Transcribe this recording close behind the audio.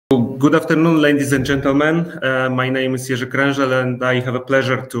Good afternoon, ladies and gentlemen. My name is Jerzy Krężel, and I have a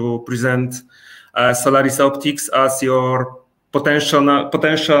pleasure to present Solaris Optics as your potential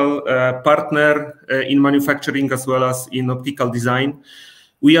partner in manufacturing as well as in optical design.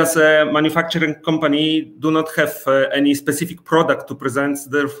 We as a manufacturing company do not have any specific product to present,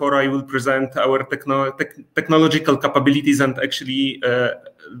 therefore I will present our technological capabilities and actually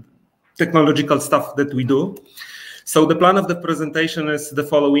technological stuff that we do. So the plan of the presentation is the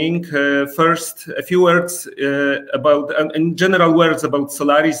following. First, a few words in general words about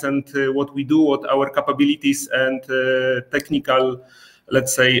Solaris and what we do, what our capabilities and technical,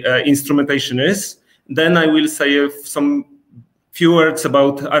 let's say, instrumentation is. Then I will say some few words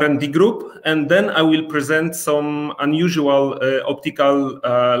about R&D group, and then I will present some unusual optical,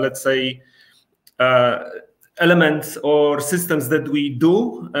 let's say, elements or systems that we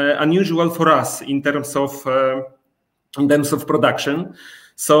do, unusual for us in terms of production.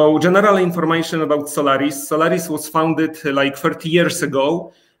 So general information about Solaris. Solaris was founded like 30 years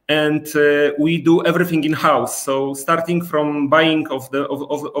ago, and we do everything in-house. So starting from buying of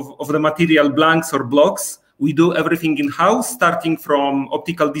the material blanks or blocks, we do everything in-house, starting from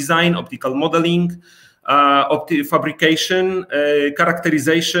optical design, optical modeling, fabrication,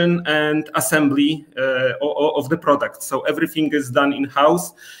 characterization, and assembly of the product. So everything is done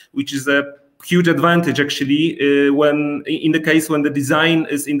in-house, which is a huge advantage actually when in the case when the design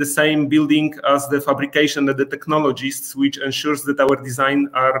is in the same building as the fabrication and the technologists, which ensures that our design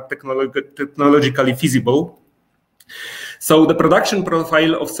are technologically feasible. So the production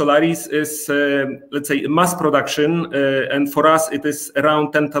profile of Solaris is, let's say, mass production, and for us it is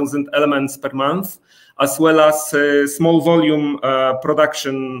around 10,000 elements per month, as well as small volume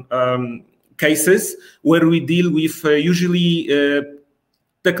production cases where we deal with usually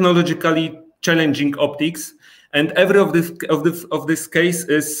technologically challenging optics, and every of this case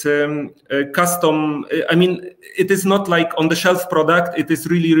is custom. I mean, it is not like on-the-shelf product. It is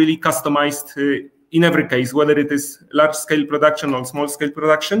really customized in every case, whether it is large-scale production or small-scale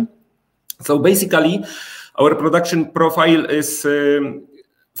production. So basically, our production profile is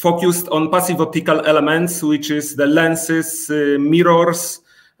focused on passive optical elements, which is the lenses, mirrors,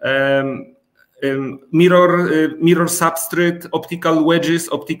 mirror substrate, optical wedges,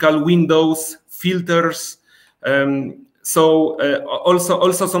 optical windows, filters.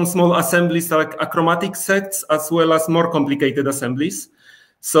 Also some small assemblies like achromatic sets, as well as more complicated assemblies.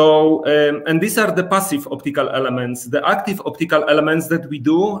 So, and these are the passive optical elements. The active optical elements that we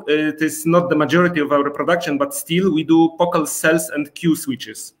do, it is not the majority of our production, but still we do focal cells and Q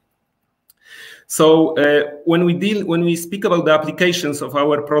switches. So when we speak about the applications of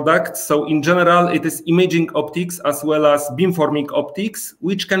our product, so in general, it is imaging optics as well as beamforming optics,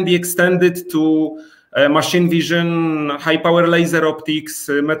 which can be extended to machine vision, high power laser optics,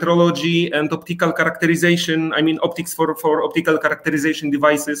 metrology, and optical characterization. I mean, optics for optical characterization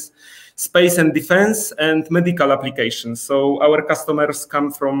devices, space and defense, and medical applications. So our customers come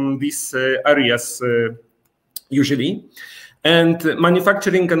from these areas usually. And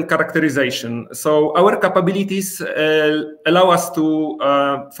manufacturing and characterization. So our capabilities allow us to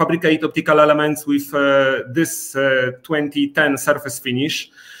fabricate optical elements with this 2010 surface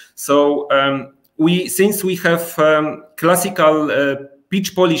finish. So since we have classical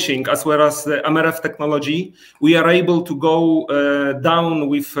pitch polishing as well as the MRF technology, we are able to go down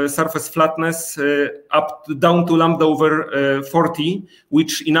with surface flatness down to lambda over 40,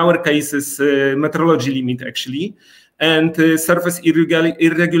 which in our case is metrology limit actually. And surface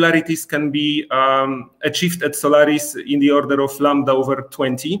irregularities can be achieved at Solaris in the order of lambda over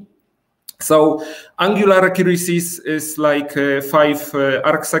 20. So angular accuracies is like 5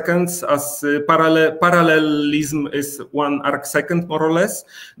 arc seconds, as parallelism is 1 arc second more or less.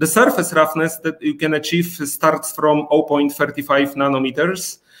 The surface roughness that you can achieve starts from 0.35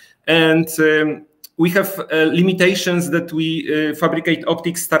 nanometers. And we have limitations that we fabricate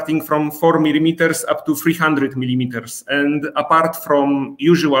optics starting from 4 millimeters up to 300 millimeters. And apart from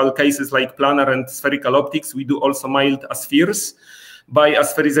usual cases like planar and spherical optics, we do also mild aspheres by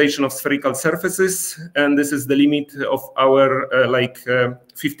aspherization of spherical surfaces. And this is the limit of our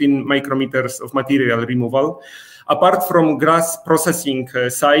 15 micrometers of material removal. Apart from glass processing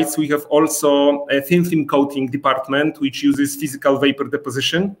sites, we have also a thin film coating department, which uses physical vapor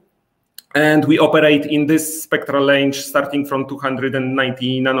deposition. And we operate in this spectral range starting from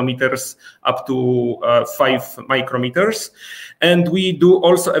 290 nanometers up to 5 micrometers. And we do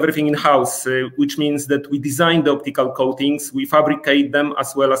also everything in-house, which means that we design the optical coatings, we fabricate them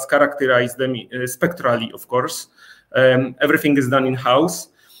as well as characterize them spectrally, of course. Everything is done in-house.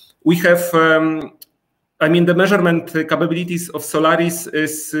 We have I mean, the measurement capabilities of Solaris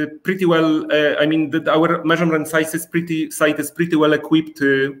is pretty well. I mean, our measurement site is pretty well equipped.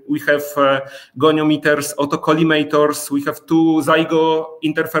 We have goniometers, autocollimators. We have 2 zygo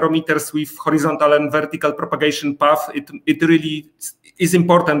interferometers with horizontal and vertical propagation path. It really is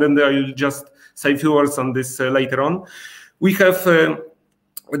important, and I will just say a few words on this later on. We have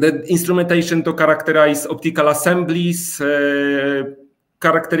the instrumentation to characterize optical assemblies.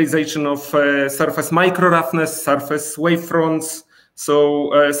 Characterization of surface micro-roughness, surface wavefronts,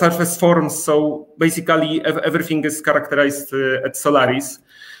 so surface forms. So basically, everything is characterized at Solaris.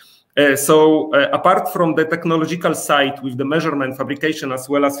 Apart from the technological side with the measurement, fabrication, as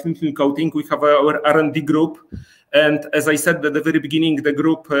well as film coating, we have our R&D group. And as I said at the very beginning, the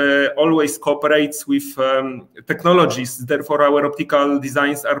group always cooperates with technologies. Therefore, our optical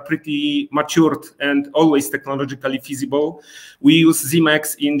designs are pretty matured and always technologically feasible. We use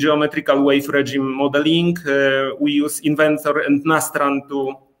ZMAX in geometrical wave regime modeling. We use Inventor and Nastran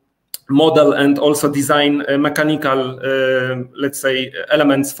to model and also design mechanical, let's say,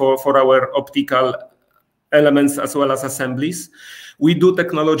 elements for our optical elements as well as assemblies. We do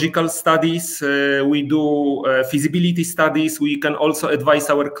technological studies, we do feasibility studies. We can also advise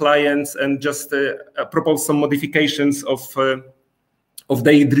our clients and just propose some modifications of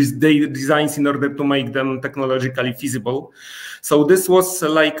their designs in order to make them technologically feasible. So this was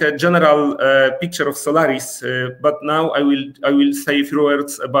like a general picture of Solaris, but now I will say a few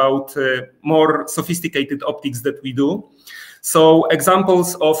words about more sophisticated optics that we do. So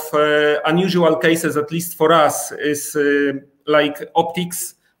examples of unusual cases, at least for us, is like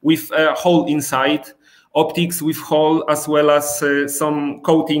optics with a hole inside, optics with hole, as well as some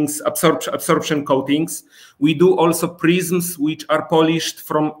coatings, absorption coatings. We do also prisms which are polished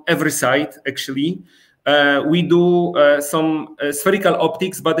from every side, actually. We do some spherical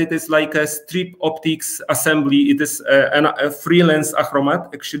optics, but it is like a strip optics assembly. It is a free lens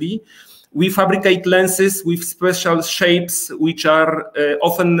achromat, actually. We fabricate lenses with special shapes, which are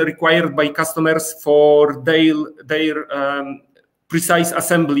often required by customers for their precise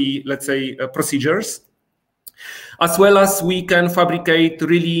assembly, let's say, procedures. As well as we can fabricate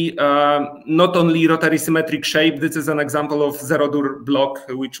really not only rotary symmetric shape. This is an example of zero-dur block,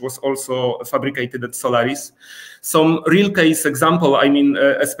 which was also fabricated at Solaris. Some real case example, I mean,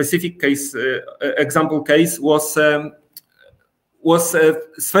 a specific case, example case was a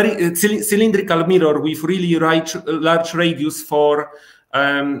cylindrical mirror with really large radius for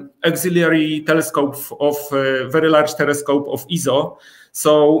auxiliary telescope of very large telescope of ISO.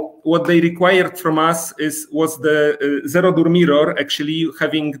 So what they required from us was the zero-dur mirror, actually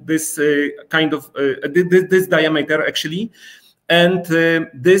having this kind of this diameter, actually, and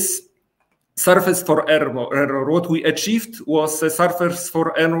this surface for error. What we achieved was a surface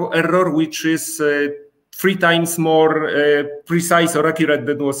for error which is 3 times more precise or accurate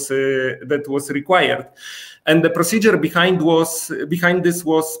than that was required. And the procedure behind this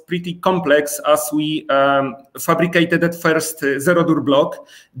was pretty complex, as we fabricated at first zero-dur block.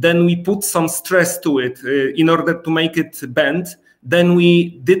 Then we put some stress to it in order to make it bend. Then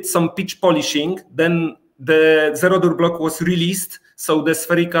we did some pitch polishing. Then the zero-dur block was released, so the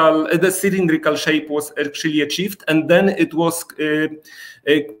cylindrical shape was actually achieved. And then it was, I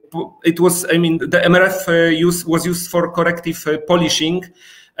mean, the MRF was used for corrective polishing.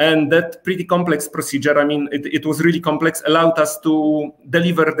 And that pretty complex procedure, I mean, it was really complex, allowed us to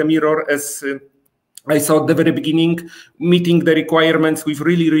deliver the mirror, as I saw at the very beginning, meeting the requirements with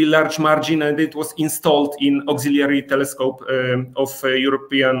really large margin, and it was installed in auxiliary telescope of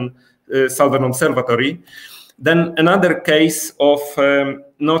European Southern Observatory. Then another case of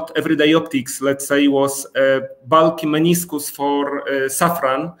not everyday optics, let's say, was a bulky meniscus for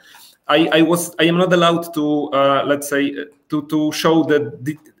saffron. I am not allowed to, let's say, to show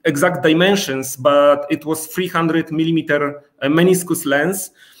the exact dimensions, but it was 300 millimeter meniscus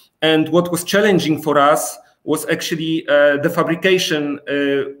lens. And what was challenging for us was actually the fabrication,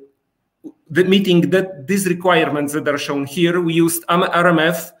 meeting these requirements that are shown here. We used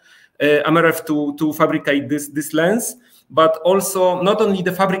MRF to fabricate this lens. But also, not only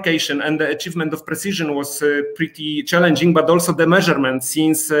the fabrication and the achievement of precision was pretty challenging, but also the measurement,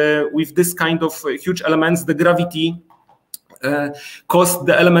 since with this kind of huge elements, the gravity caused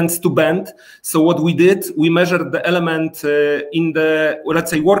the elements to bend. So what we did, we measured the element in the,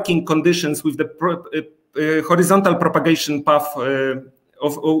 let's say, working conditions with the horizontal propagation path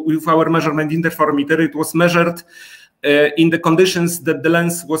with our measurement interferometer. It was measured in the conditions that the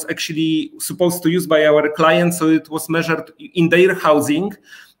lens was actually supposed to use by our client. So it was measured in their housing,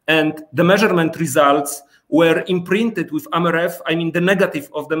 and the measurement results were imprinted with AMRF. I mean, the negative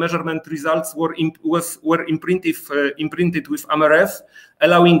of the measurement results were imprinted with AMRF,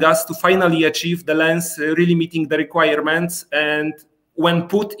 allowing us to finally achieve the lens really meeting the requirements, and when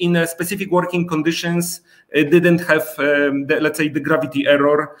put in a specific working conditions, it didn't have, let's say, the gravity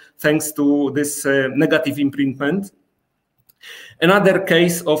error thanks to this negative imprintment. Another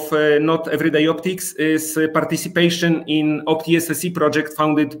case of not everyday optics is participation in OptiSSE project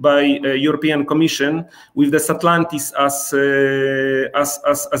funded by European Commission with the Satlantis as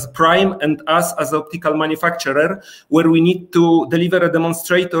prime and us as optical manufacturer, where we need to deliver a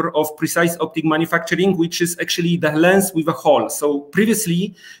demonstrator of precise optic manufacturing, which is actually the lens with a hole. So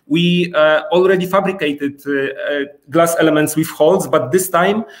previously we already fabricated glass elements with holes, but this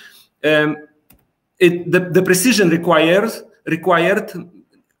time the precision required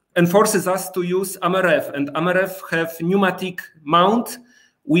and forces us to use AMRF, and AMRF have pneumatic mount,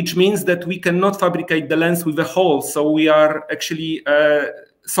 which means that we cannot fabricate the lens with a hole. So we are actually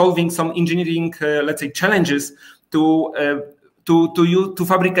solving some engineering, let's say, challenges to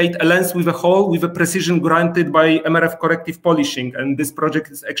fabricate a lens with a hole with a precision granted by MRF corrective polishing, and this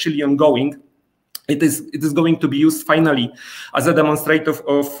project is actually ongoing. It is going to be used finally as a demonstrator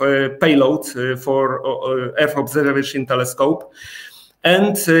of payload for Earth observation telescope.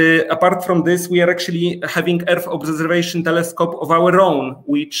 And apart from this, we are actually having Earth observation telescope of our own,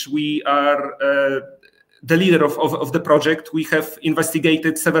 which we are the leader of the project. We have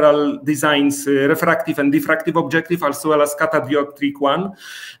investigated several designs, refractive and diffractive objective, as well as catadioptric one.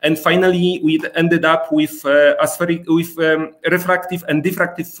 And finally, we ended up with refractive and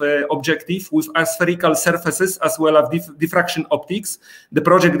diffractive objective with aspherical surfaces, as well as diffraction optics. The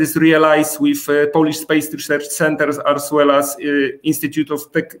project is realized with Polish Space Research Centers, as well as Institute of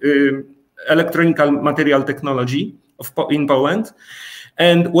Electronic Material Technology in Poland.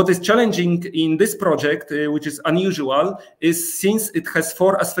 And what is challenging in this project, which is unusual, is since it has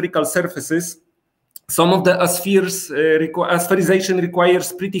 4 aspherical surfaces, some of the aspherization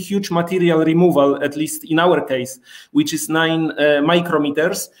requires pretty huge material removal, at least in our case, which is 9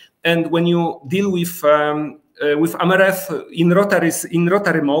 micrometers. And when you deal with AMRF in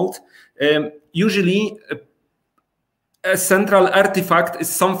rotary mode, usually a central artifact is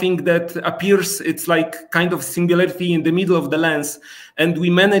something that appears, it's like kind of singularity in the middle of the lens. And we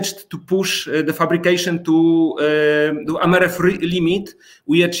managed to push the fabrication to the AMRF limit.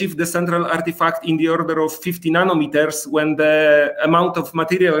 We achieved the central artifact in the order of 50 nanometers when the amount of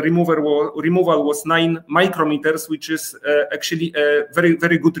material removal was 9 micrometers, which is actually a very,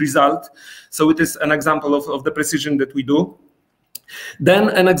 very good result. So it is an example of the precision that we do. Then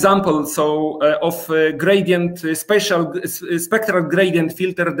an example of spectral gradient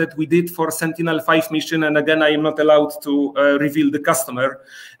filter that we did for Sentinel-5 mission, and again I am not allowed to reveal the customer,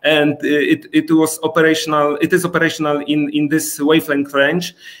 and it was operational. It is operational in this wavelength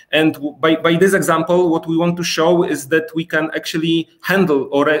range, and by this example, what we want to show is that we can actually handle,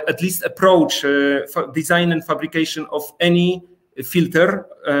 or at least approach, design and fabrication of any filter,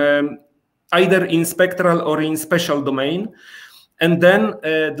 either in spectral or in spatial domain. And then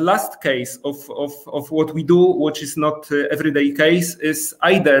the last case of what we do, which is not everyday case, is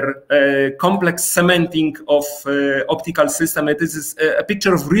either complex cementing of optical system. It is a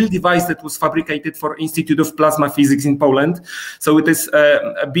picture of real device that was fabricated for Institute of Plasma Physics in Poland. So it is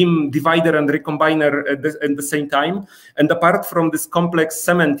a beam divider and recombiner at the same time. And apart from this complex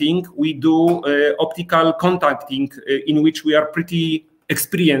cementing, we do optical contacting, in which we are pretty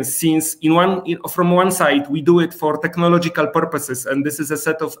experience, since from one side we do it for technological purposes, and this is a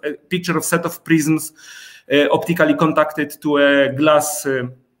picture of set of prisms optically contacted to a glass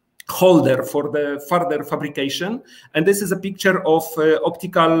holder for the further fabrication, and this is a picture of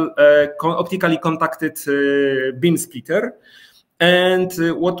optically contacted beam splitter. And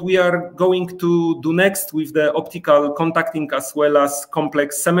what we are going to do next with the optical contacting as well as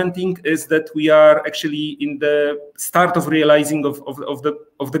complex cementing is that we are actually in the start of realizing of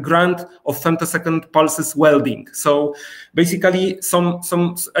the grant of femtosecond pulses welding. So basically,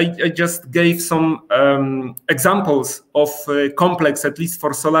 I just gave some examples of complex, at least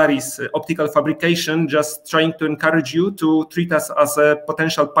for Solaris, optical fabrication, just trying to encourage you to treat us as a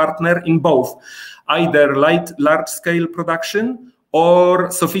potential partner in both, either large-scale production or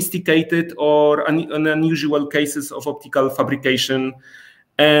sophisticated or unusual cases of optical fabrication.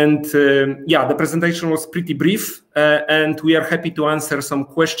 And yeah, the presentation was pretty brief, and we are happy to answer some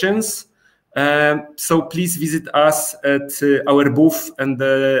questions. So please visit us at our booth, and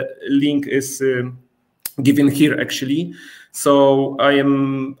the link is given here actually. So I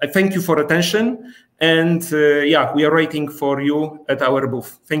thank you for attention, and yeah, we are waiting for you at our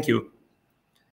booth. Thank you.